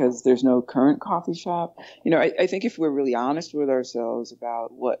 Just because there's no current coffee shop? I think if we're really honest with ourselves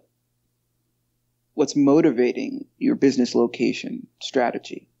about what's motivating your business location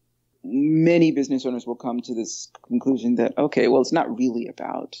strategy, many business owners will come to this conclusion that, okay, well, it's not really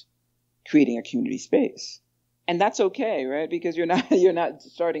about creating a community space. And that's okay, right? Because you're not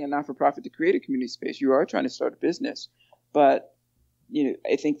starting a not-for-profit to create a community space. You are trying to start a business. But,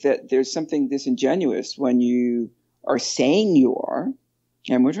 I think that there's something disingenuous when you are saying you are,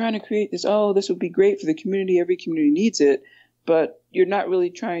 and we're trying to create this, this would be great for the community. Every community needs it. But you're not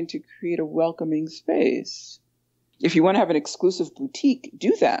really trying to create a welcoming space. If you want to have an exclusive boutique,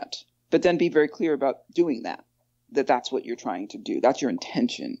 do that. But then be very clear about doing that that's what you're trying to do. That's your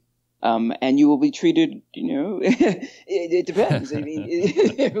intention. And you will be treated, it depends. I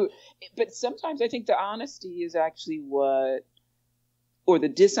mean, but sometimes I think the honesty is actually or the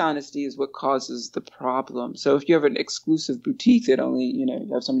dishonesty is what causes the problem. So if you have an exclusive boutique that only, you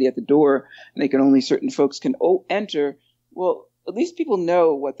have somebody at the door and only certain folks can enter, well, at least people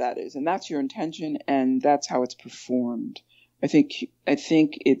know what that is, and that's your intention, and that's how it's performed. I think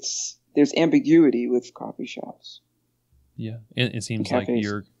there's ambiguity with coffee shops. Yeah, it seems like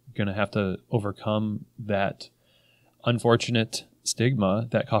you're going to have to overcome that unfortunate stigma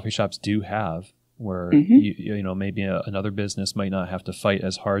that coffee shops do have, where maybe another business might not have to fight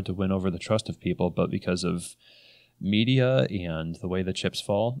as hard to win over the trust of people, but because of media and the way the chips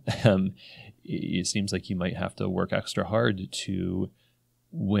fall, it seems like you might have to work extra hard to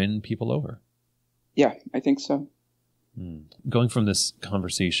win people over. Yeah, I think so. Going from this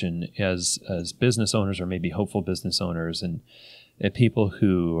conversation as business owners, or maybe hopeful business owners, and people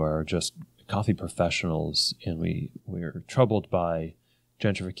who are just coffee professionals, and we're troubled by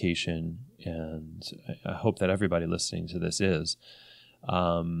gentrification, and I hope that everybody listening to this is,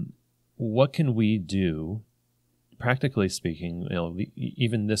 what can we do, practically speaking,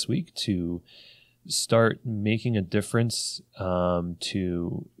 even this week, to start making a difference,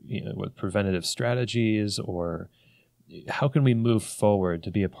 with preventative strategies, or how can we move forward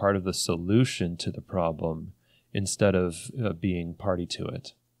to be a part of the solution to the problem instead of being party to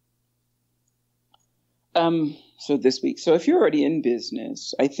it? So this week, so if you're already in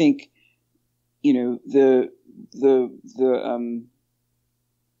business, I think, the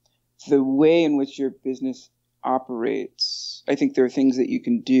way in which your business operates, I think there are things that you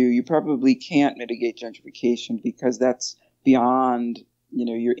can do. You probably can't mitigate gentrification because that's beyond,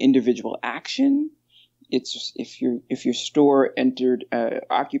 your individual action. It's just if your store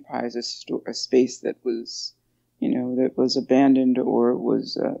occupies a space that was, that was abandoned or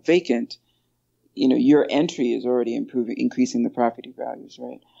was vacant, your entry is already increasing the property values,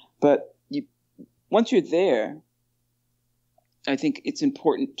 right? But once you're there, I think it's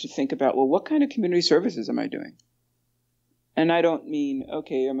important to think about, well, what kind of community services am I doing? And I don't mean,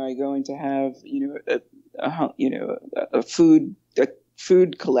 okay, am I going to have, a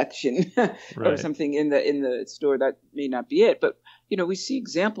food collection or something in the store? That may not be it. But, we see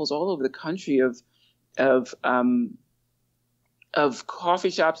examples all over the country of coffee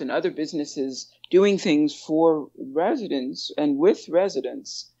shops and other businesses doing things for residents and with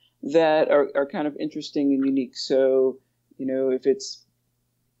residents that are kind of interesting and unique. So, if it's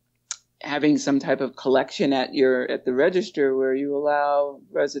having some type of collection at the register where you allow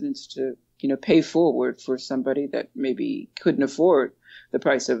residents to, pay forward for somebody that maybe couldn't afford the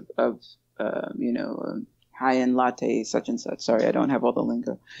price of high-end latte, such and such. Sorry, I don't have all the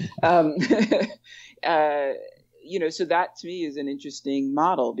lingo. So that to me is an interesting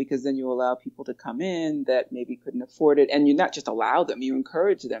model, because then you allow people to come in that maybe couldn't afford it, and you not just allow them, you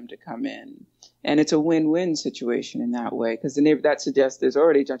encourage them to come in. And it's a win-win situation in that way, because that suggests there's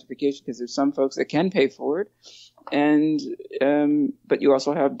already gentrification, because there's some folks that can pay for it. And but you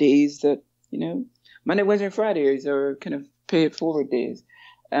also have days that, Monday, Wednesday, and Fridays are kind of pay it forward days.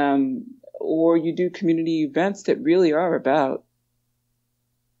 Or you do community events that really are about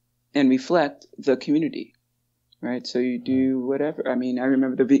and reflect the community. Right. So you do whatever. I mean, I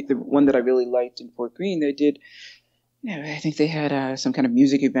remember the one that I really liked in Fort Greene. They did, I think they had some kind of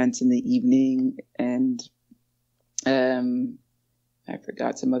music events in the evening, and I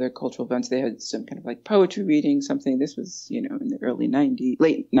forgot some other cultural events. They had some kind of like poetry reading, something. This was, in the early 90s,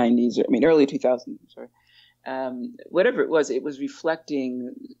 late 90s, early 2000s. Sorry. Whatever it was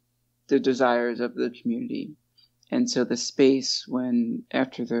reflecting the desires of the community. And so the space,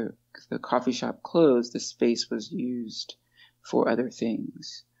 after the coffee shop closed, the space was used for other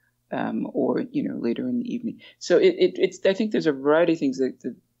things, or later in the evening. So it's I think there's a variety of things that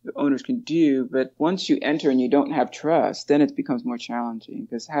the owners can do, but once you enter and you don't have trust, then it becomes more challenging,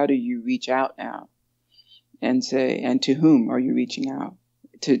 because how do you reach out now and say, and to whom are you reaching out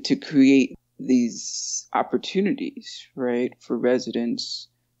to create these opportunities, right, for residents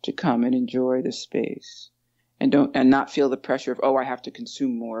to come and enjoy the space? And not feel the pressure of, oh, I have to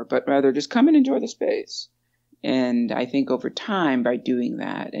consume more, but rather just come and enjoy the space. And I think over time, by doing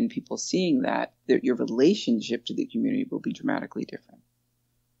that and people seeing that your relationship to the community will be dramatically different.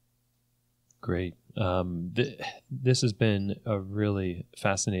 Great. This has been a really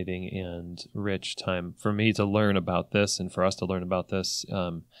fascinating and rich time for me to learn about this, and for us to learn about this.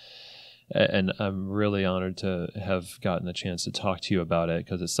 And I'm really honored to have gotten the chance to talk to you about it,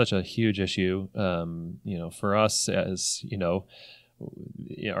 because it's such a huge issue, for us as,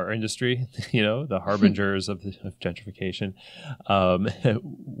 our industry, the harbingers of gentrification.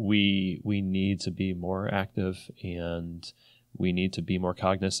 We need to be more active, and we need to be more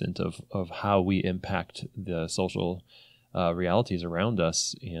cognizant of how we impact the social realities around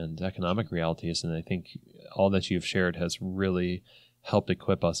us and economic realities. And I think all that you've shared has really helped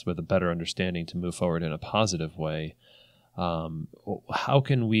equip us with a better understanding to move forward in a positive way. How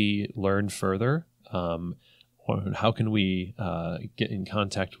can we learn further? Or how can we get in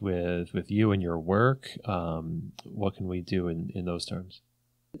contact with you and your work? What can we do in those terms?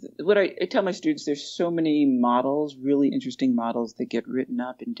 what I tell my students, there's so many models, really interesting models that get written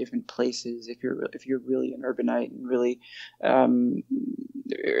up in different places. If you're really an urbanite and really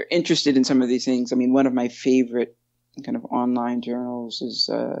interested in some of these things, I mean, one of my favorite kind of online journals is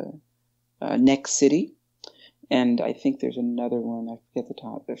Next City. And I think there's another one. I forget the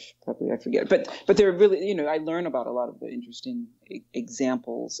top. Probably I forget. But they're really, I learn about a lot of the interesting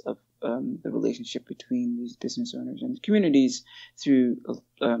examples of the relationship between these business owners and communities through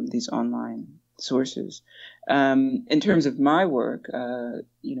these online sources. In terms of my work, I'm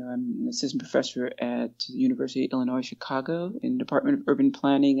an assistant professor at the University of Illinois Chicago in the Department of Urban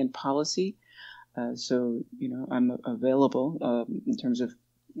Planning and Policy. So I'm available in terms of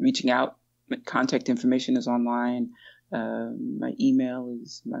reaching out. My contact information is online. My email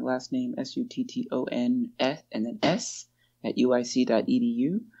is my last name, Sutton, and then S at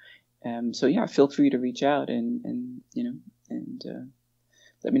uic.edu. So yeah, feel free to reach out and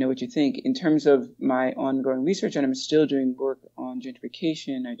let me know what you think. In terms of my ongoing research, and I'm still doing work on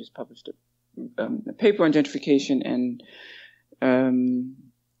gentrification. I just published a paper on gentrification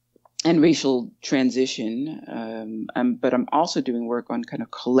and racial transition, but I'm also doing work on kind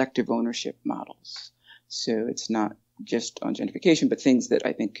of collective ownership models. So it's not just on gentrification, but things that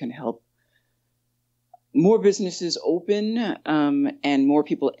I think can help more businesses open and more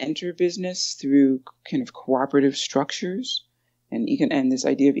people enter business through kind of cooperative structures and this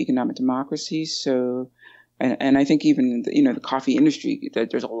idea of economic democracy. So, and I think even the coffee industry, that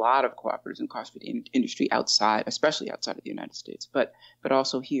there's a lot of cooperatives in the coffee industry outside, especially outside of the United States, but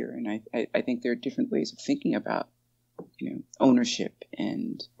also here. And I think there are different ways of thinking about ownership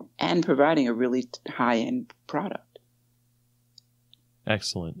and providing a really high-end product.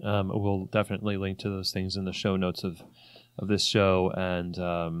 Excellent. We'll definitely link to those things in the show notes of this show. And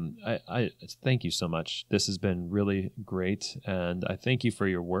I thank you so much. This has been really great. And I thank you for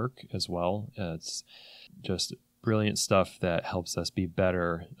your work as well. It's just brilliant stuff that helps us be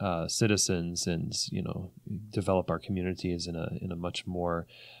better citizens and, develop our communities in a much more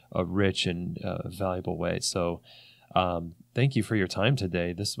rich and valuable way. So thank you for your time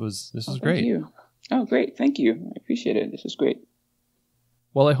today. This was great. Thank you. Oh, great. Thank you. I appreciate it. This was great.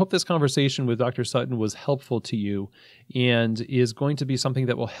 Well, I hope this conversation with Dr. Sutton was helpful to you and is going to be something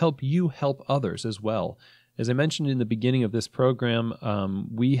that will help you help others as well. As I mentioned in the beginning of this program,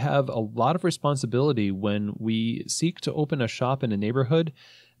 we have a lot of responsibility when we seek to open a shop in a neighborhood.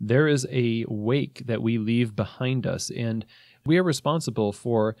 There is a wake that we leave behind us, and we are responsible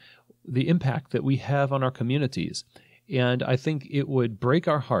for the impact that we have on our communities. And I think it would break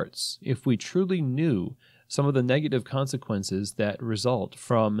our hearts if we truly knew some of the negative consequences that result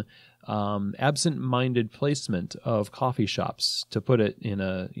from absent-minded placement of coffee shops, to put it in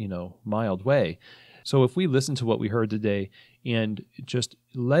a mild way. So if we listen to what we heard today and just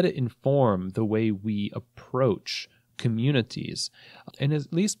let it inform the way we approach communities, and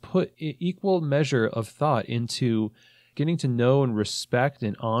at least put equal measure of thought into getting to know and respect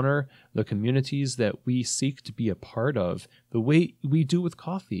and honor the communities that we seek to be a part of, the way we do with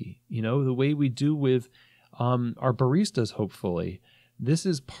coffee, the way we do with our baristas, hopefully. This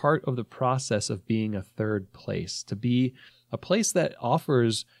is part of the process of being a third place, to be a place that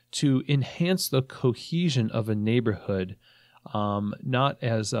offers to enhance the cohesion of a neighborhood, not,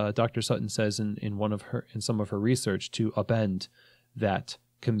 as Dr. Sutton says in some of her research, to upend that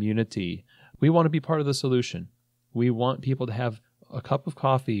community. We want to be part of the solution. We want people to have a cup of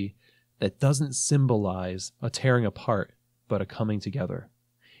coffee that doesn't symbolize a tearing apart, but a coming together.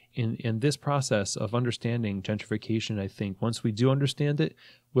 In this process of understanding gentrification, I think once we do understand it,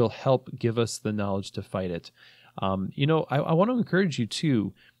 will help give us the knowledge to fight it. I want to encourage you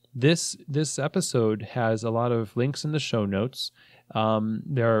too. This episode has a lot of links in the show notes.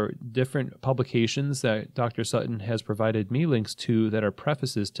 There are different publications that Dr. Sutton has provided me links to that are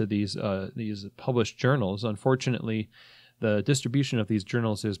prefaces to these published journals. Unfortunately, the distribution of these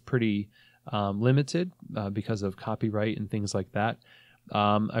journals is pretty limited because of copyright and things like that.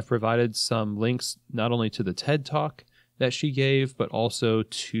 I've provided some links not only to the TED Talk that she gave, but also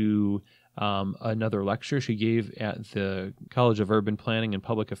to another lecture she gave at the College of Urban Planning and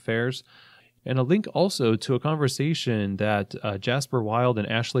Public Affairs, and a link also to a conversation that Jasper Wild and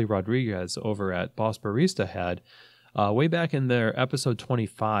Ashley Rodriguez over at Boss Barista had way back in their episode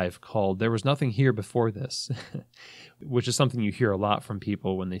 25 called "There Was Nothing Here Before This," which is something you hear a lot from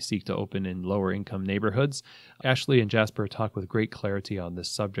people when they seek to open in lower income neighborhoods. Ashley and Jasper talk with great clarity on this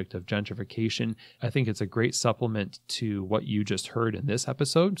subject of gentrification. I think it's a great supplement to what you just heard in this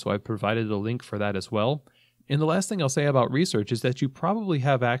episode, so I've provided a link for that as well. And the last thing I'll say about research is that you probably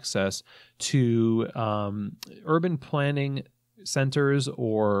have access to urban planning centers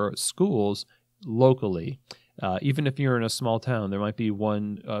or schools locally. Even if you're in a small town, there might be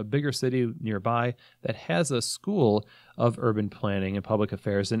one bigger city nearby that has a school of urban planning and public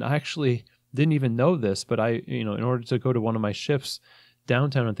affairs. And I actually didn't even know this, but in order to go to one of my shifts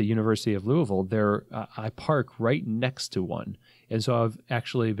downtown at the University of Louisville, I park right next to one. And so I've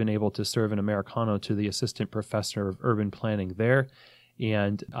actually been able to serve an Americano to the assistant professor of urban planning there.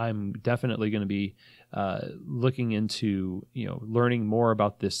 And I'm definitely going to be looking into, learning more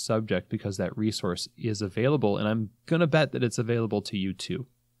about this subject because that resource is available. And I'm going to bet that it's available to you too.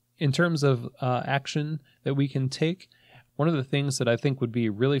 In terms of action that we can take, one of the things that I think would be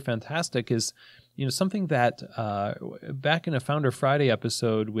really fantastic is, something that back in a Founder Friday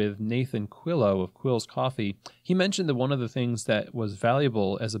episode with Nathan Quillo of Quill's Coffee, he mentioned that one of the things that was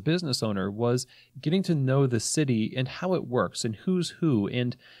valuable as a business owner was getting to know the city and how it works and who's who,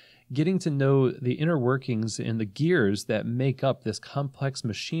 and getting to know the inner workings and the gears that make up this complex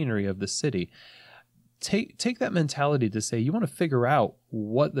machinery of the city. Take that mentality to say you want to figure out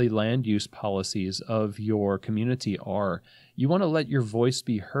what the land use policies of your community are. You want to let your voice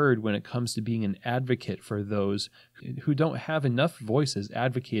be heard when it comes to being an advocate for those who don't have enough voices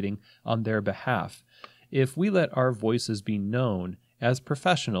advocating on their behalf. If we let our voices be known as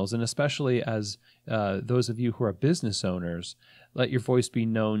professionals, and especially as those of you who are business owners, let your voice be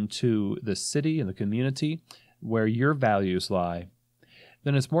known to the city and the community where your values lie,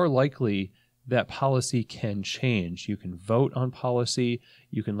 then it's more likely that policy can change. You can vote on policy,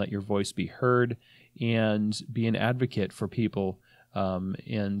 you can let your voice be heard, and be an advocate for people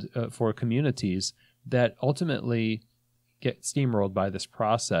and for communities that ultimately get steamrolled by this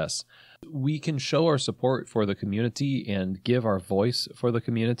process. We can show our support for the community and give our voice for the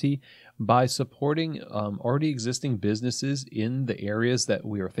community by supporting already existing businesses in the areas that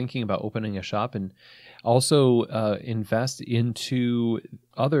we are thinking about opening a shop, and also invest into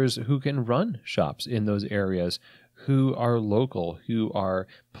others who can run shops in those areas, who are local, who are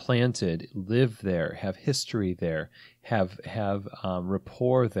planted, live there, have history there, have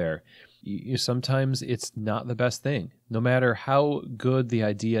rapport there. Sometimes it's not the best thing. No matter how good the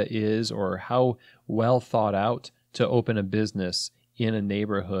idea is or how well thought out to open a business in a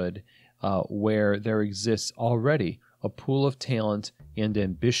neighborhood where there exists already a pool of talent and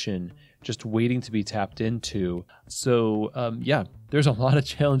ambition just waiting to be tapped into. So, there's a lot of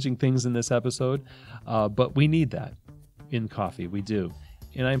challenging things in this episode, but we need that in coffee. We do.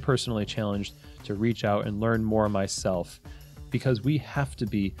 And I'm personally challenged to reach out and learn more myself, because we have to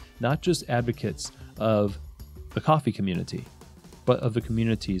be not just advocates of the coffee community, but of the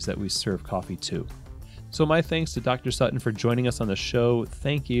communities that we serve coffee to. So my thanks to Dr. Sutton for joining us on the show.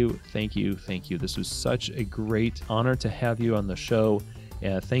 Thank you, thank you, thank you. This was such a great honor to have you on the show.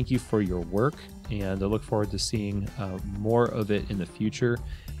 And thank you for your work, and I look forward to seeing more of it in the future.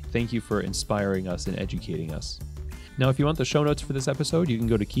 Thank you for inspiring us and educating us. Now, if you want the show notes for this episode, you can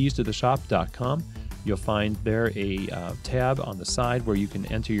go to keystotheshop.com. You'll find there a tab on the side where you can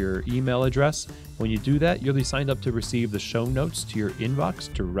enter your email address. When you do that, you'll be signed up to receive the show notes to your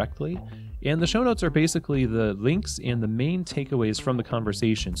inbox directly. And the show notes are basically the links and the main takeaways from the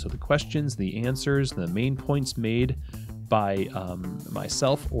conversation. So the questions, the answers, the main points made by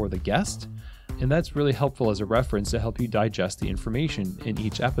myself or the guest. And that's really helpful as a reference to help you digest the information in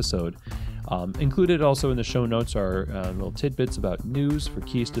each episode. Included also in the show notes are little tidbits about news for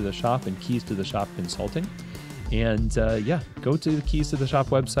Keys to the Shop and Keys to the Shop Consulting. And go to the Keys to the Shop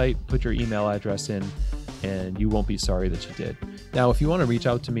website, put your email address in, and you won't be sorry that you did. Now, if you want to reach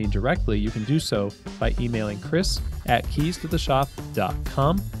out to me directly, you can do so by emailing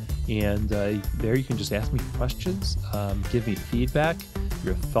chris@keystotheshop.com. And there you can just ask me questions, give me feedback,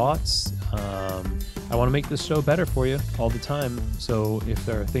 your thoughts. I want to make this show better for you all the time. So if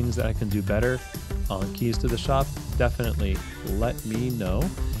there are things that I can do better on Keys to the Shop, definitely let me know.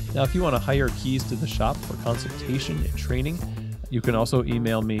 Now, if you want to hire Keys to the Shop for consultation and training, you can also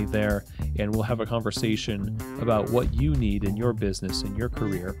email me there, and we'll have a conversation about what you need in your business and your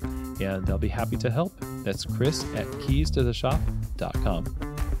career, and I'll be happy to help. That's chris@keystotheshop.com.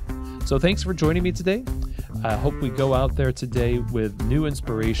 So thanks for joining me today. I hope we go out there today with new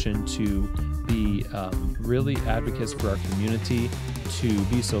inspiration to be really advocates for our community, to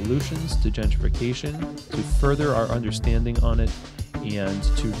be solutions to gentrification, to further our understanding on it, and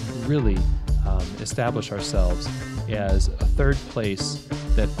to really establish ourselves as a third place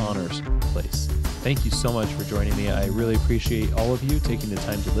that honors place. Thank you so much for joining me. I really appreciate all of you taking the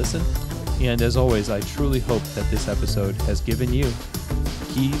time to listen. And as always, I truly hope that this episode has given you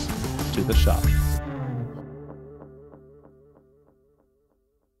keys to the shop.